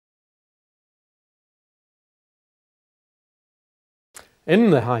In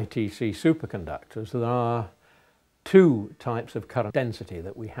the high TC superconductors, there are two types of current density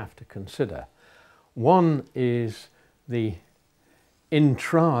that we have to consider. One is the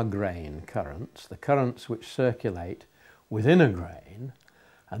intra-grain currents, the currents which circulate within a grain,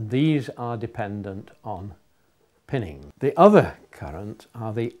 and these are dependent on pinning. The other currents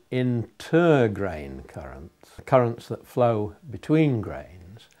are the intergrain currents, the currents that flow between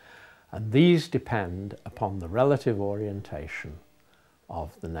grains, and these depend upon the relative orientation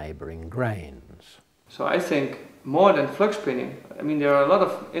of the neighbouring grains. So I think more than flux pinning, I mean there are a lot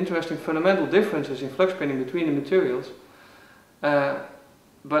of interesting fundamental differences in flux pinning between the materials,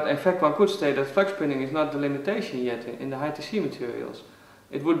 but in fact one could say that flux pinning is not the limitation yet in the high TC materials.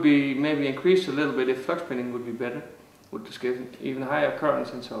 It would be maybe increased a little bit if flux pinning would be better, would just give even higher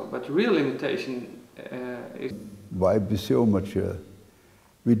currents and so on, but the real limitation is... Why be so mature?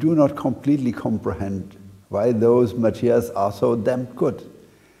 We do not completely comprehend why those materials are so damn good.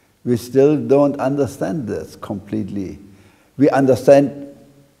 We still don't understand this completely. We understand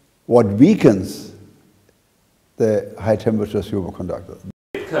what weakens the high temperature superconductor.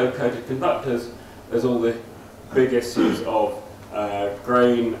 Coated conductors, there's all the big issues of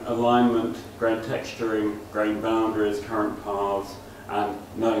grain alignment, grain texturing, grain boundaries, current paths, and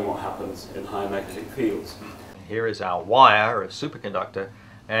knowing what happens in high magnetic fields. Here is our wire, a superconductor,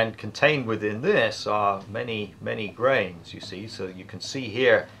 and contained within this are many grains, you see. So you can see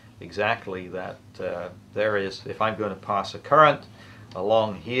here exactly that there is, if I'm going to pass a current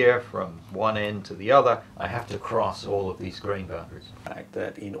along here from one end to the other, I have to cross all of these grain boundaries. The fact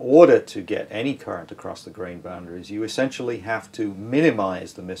that in order to get any current across the grain boundaries, you essentially have to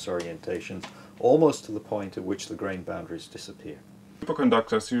minimize the misorientations almost to the point at which the grain boundaries disappear.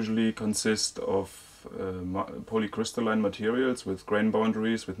 Superconductors usually consist of polycrystalline materials with grain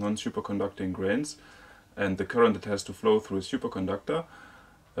boundaries, with non-superconducting grains, and the current that has to flow through a superconductor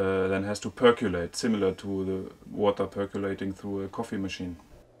then has to percolate, similar to the water percolating through a coffee machine.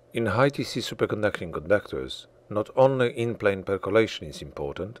 In high TC superconducting conductors, not only in-plane percolation is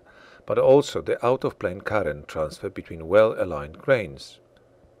important, but also the out-of-plane current transfer between well-aligned grains.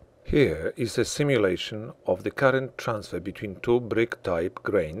 Here is a simulation of the current transfer between two brick-type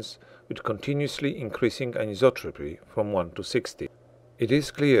grains with continuously increasing anisotropy from 1 to 60. It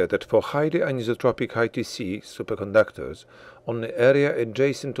is clear that for highly anisotropic high TC superconductors, only area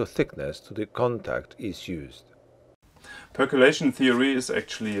adjacent to thickness to the contact is used. Percolation theory is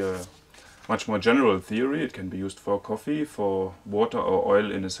actually a much more general theory. It can be used for coffee, for water or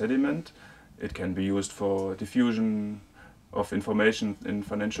oil in a sediment. It can be used for diffusion of information in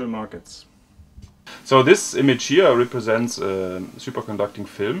financial markets. So this image here represents a superconducting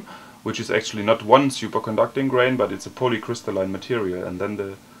film, which is actually not one superconducting grain, but it's a polycrystalline material. And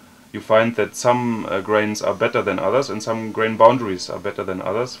then you find that some grains are better than others, and some grain boundaries are better than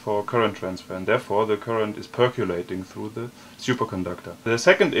others for current transfer, and therefore the current is percolating through the superconductor. The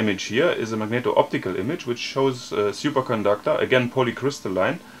second image here is a magneto-optical image, which shows a superconductor, again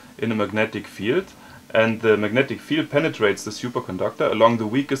polycrystalline, in a magnetic field, and the magnetic field penetrates the superconductor along the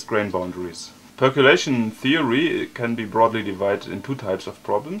weakest grain boundaries. Percolation theory can be broadly divided in two types of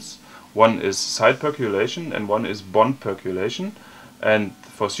problems. One is side percolation and one is bond percolation. And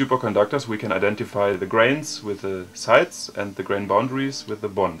for superconductors we can identify the grains with the sides and the grain boundaries with the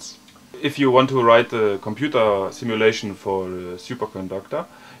bonds. If you want to write a computer simulation for a superconductor,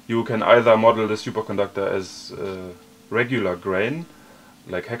 you can either model the superconductor as a regular grain,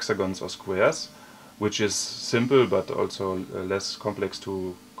 like hexagons or squares, which is simple but also less complex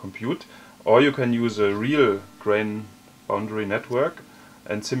to compute, or you can use a real grain boundary network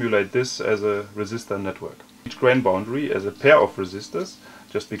and simulate this as a resistor network. Each grain boundary as a pair of resistors,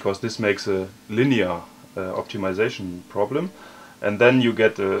 just because this makes a linear optimization problem, and then you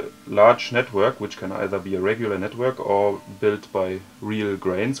get a large network which can either be a regular network or built by real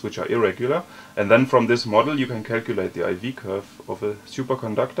grains which are irregular, and then from this model you can calculate the IV curve of a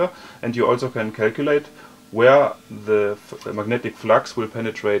superconductor, and you also can calculate where the magnetic flux will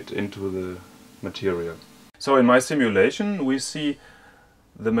penetrate into the material. So in my simulation we see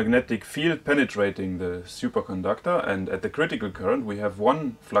the magnetic field penetrating the superconductor, and at the critical current we have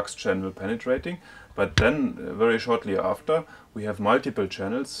one flux channel penetrating, but then very shortly after we have multiple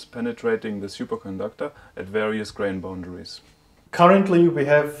channels penetrating the superconductor at various grain boundaries. Currently we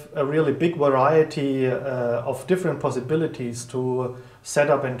have a really big variety of different possibilities to set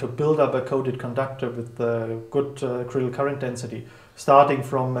up and to build up a coated conductor with good critical current density, starting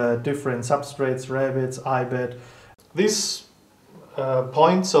from different substrates, rabbits, IBET. These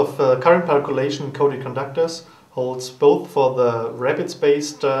points of current percolation coated conductors holds both for the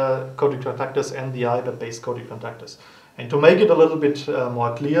rabbits-based coated conductors and the IBET-based coated conductors. And to make it a little bit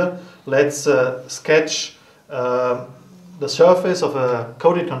more clear, let's sketch the surface of a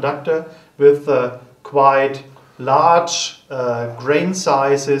coated conductor with quite large grain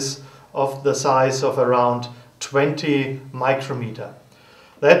sizes of the size of around 20 micrometer.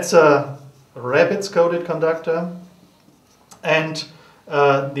 That's a rabbits coated conductor, and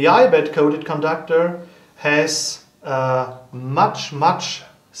the IBET coated conductor has much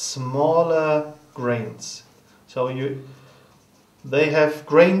smaller grains. So they have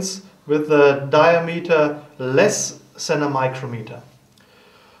grains with a diameter less than a micrometer.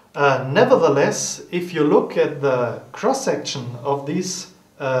 Nevertheless, if you look at the cross-section of these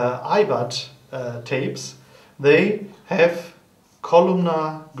IBAT tapes, they have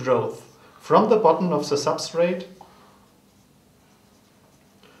columnar growth from the bottom of the substrate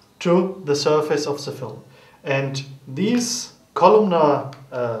to the surface of the film. And these columnar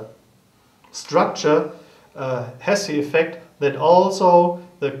structure has the effect that also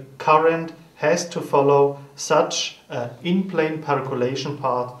the current has to follow such an in-plane percolation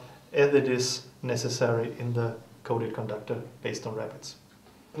path as it is necessary in the coated conductor based on rabbits.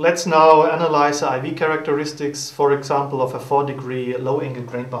 Let's now analyze the IV characteristics, for example, of a 4-degree low-angle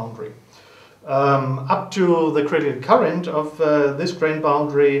grain boundary. Up to the critical current of this grain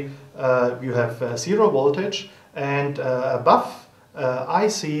boundary, you have 0 voltage, and above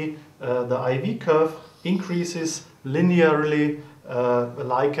IC, the IV curve increases linearly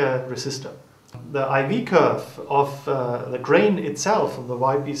like a resistor. The IV curve of the grain itself, the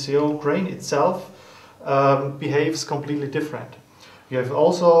YBCO grain itself, behaves completely different. You have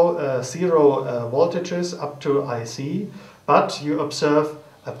also 0 voltages up to IC, but you observe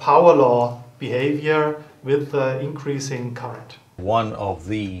a power law behavior with increasing current. One of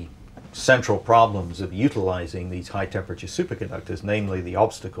the central problems of utilizing these high temperature superconductors, namely the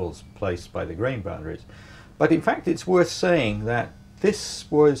obstacles placed by the grain boundaries. But in fact, it's worth saying that this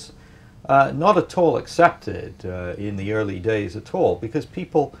was not at all accepted in the early days at all, because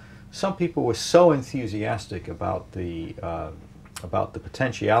some people were so enthusiastic about the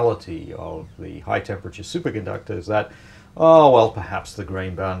potentiality of the high temperature superconductors that, oh well, perhaps the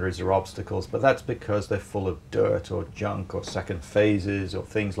grain boundaries are obstacles, but that's because they're full of dirt or junk or second phases or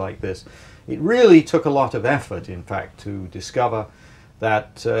things like this. It really took a lot of effort, in fact, to discover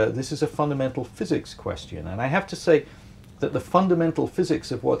that this is a fundamental physics question. And I have to say that the fundamental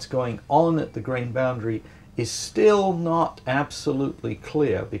physics of what's going on at the grain boundary is still not absolutely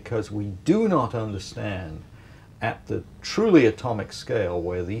clear, because we do not understand at the truly atomic scale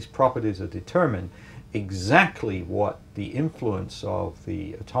where these properties are determined exactly what the influence of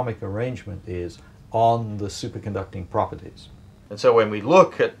the atomic arrangement is on the superconducting properties. And so when we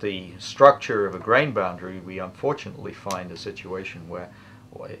look at the structure of a grain boundary, we unfortunately find a situation where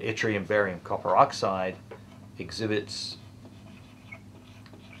yttrium, barium, copper oxide exhibits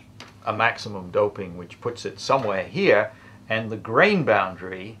a maximum doping which puts it somewhere here, and the grain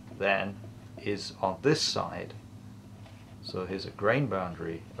boundary then is on this side. So here's a grain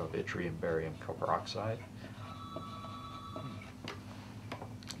boundary of yttrium, barium, copper oxide.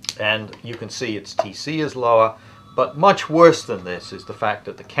 And you can see its TC is lower, but much worse than this is the fact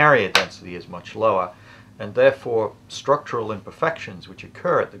that the carrier density is much lower, and therefore structural imperfections which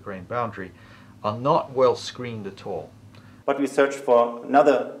occur at the grain boundary are not well screened at all. But we searched for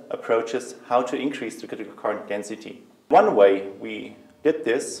another approaches how to increase the critical current density. One way we did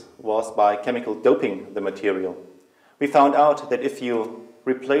this was by chemical doping the material. We found out that if you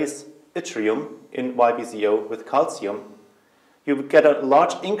replace yttrium in YBCO with calcium, you get a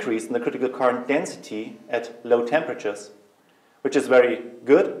large increase in the critical current density at low temperatures, which is very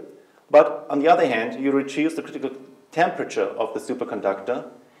good. But on the other hand, you reduce the critical temperature of the superconductor,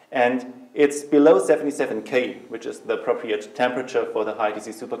 and it's below 77 K, which is the appropriate temperature for the high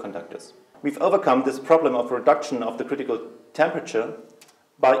DC superconductors. We've overcome this problem of reduction of the critical temperature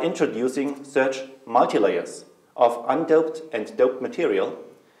by introducing such multilayers of undoped and doped material.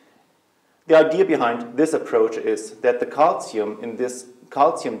 The idea behind this approach is that the calcium in this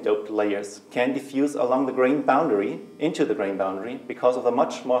calcium-doped layers can diffuse along the grain boundary, into the grain boundary, because of a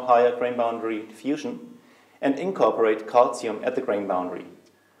much more higher grain boundary diffusion, and incorporate calcium at the grain boundary,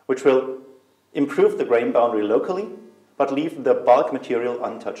 which will improve the grain boundary locally, but leave the bulk material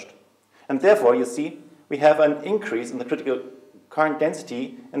untouched. And therefore, you see, we have an increase in the critical current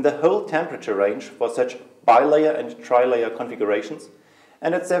density in the whole temperature range for such bilayer and trilayer configurations.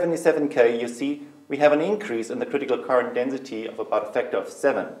 And at 77 K, you see, we have an increase in the critical current density of about a factor of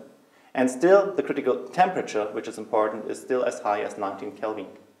 7. And still, the critical temperature, which is important, is still as high as 19 Kelvin.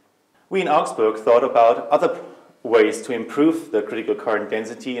 We in Augsburg thought about other ways to improve the critical current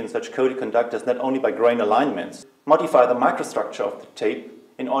density in such coated conductors, not only by grain alignments, modify the microstructure of the tape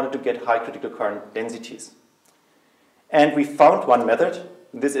in order to get high critical current densities. And we found one method.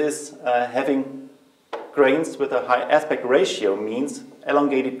 This is having grains with a high aspect ratio, means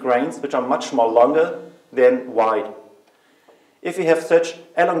elongated grains which are much more longer than wide. If you have such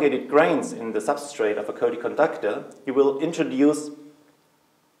elongated grains in the substrate of a coated conductor, you will introduce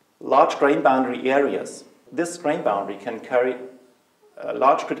large grain boundary areas. This grain boundary can carry a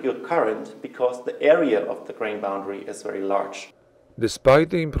large critical current because the area of the grain boundary is very large. Despite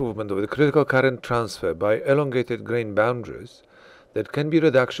the improvement of the critical current transfer by elongated grain boundaries, there can be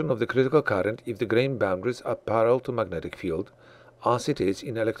reduction of the critical current if the grain boundaries are parallel to magnetic field, as it is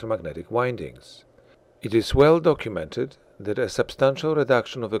in electromagnetic windings. It is well documented that a substantial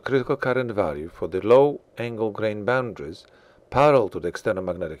reduction of the critical current value for the low-angle grain boundaries parallel to the external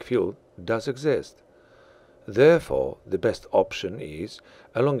magnetic field does exist. Therefore, the best option is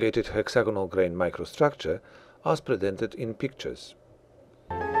elongated hexagonal grain microstructure as presented in pictures.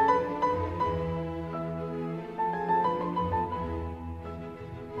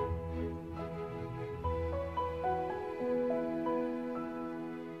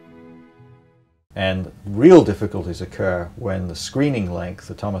 And real difficulties occur when the screening length,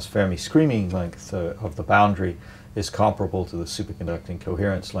 the Thomas Fermi screening length of the boundary is comparable to the superconducting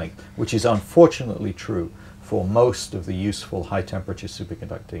coherence length, which is unfortunately true for most of the useful high-temperature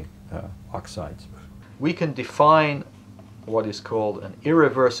superconducting oxides. We can define what is called an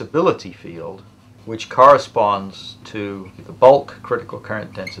irreversibility field, which corresponds to the bulk critical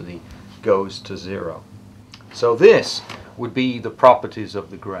current density goes to 0. So this would be the properties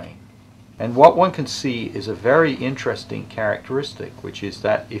of the grain. And what one can see is a very interesting characteristic, which is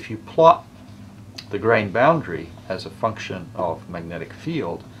that if you plot the grain boundary as a function of magnetic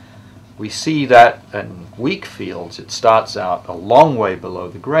field, we see that in weak fields it starts out a long way below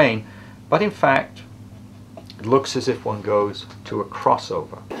the grain, but in fact it looks as if one goes to a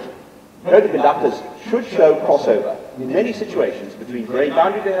crossover. Coated conductors should show crossover in many situations between grain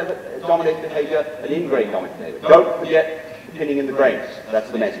boundary dominated behavior and in-grain dominated behavior. Don't forget pinning in the grains. That's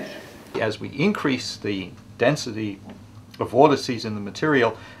the message. As we increase the density of vortices in the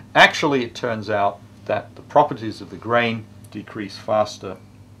material, actually it turns out that the properties of the grain decrease faster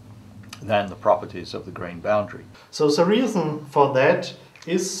than the properties of the grain boundary. So the reason for that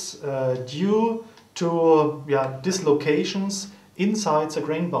is due to dislocations inside the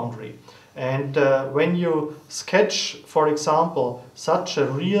grain boundary. And when you sketch, for example, such a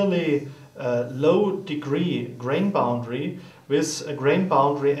really low degree grain boundary with a grain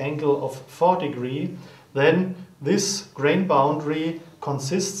boundary angle of 4 degrees, then this grain boundary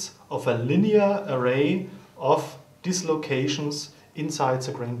consists of a linear array of dislocations inside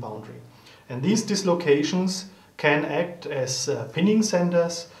the grain boundary. And these dislocations can act as pinning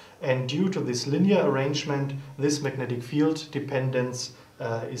centers, and due to this linear arrangement, this magnetic field dependence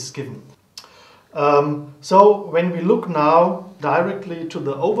is given. So when we look now directly to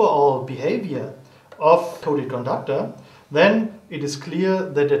the overall behavior of coated conductor, then it is clear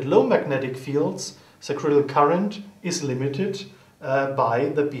that at low magnetic fields the critical current is limited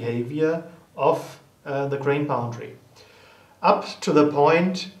by the behavior of the grain boundary, up to the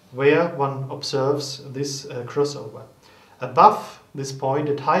point where one observes this crossover. Above this point,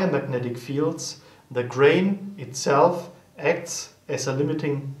 at higher magnetic fields, the grain itself acts as a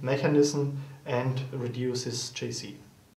limiting mechanism and reduces Jc.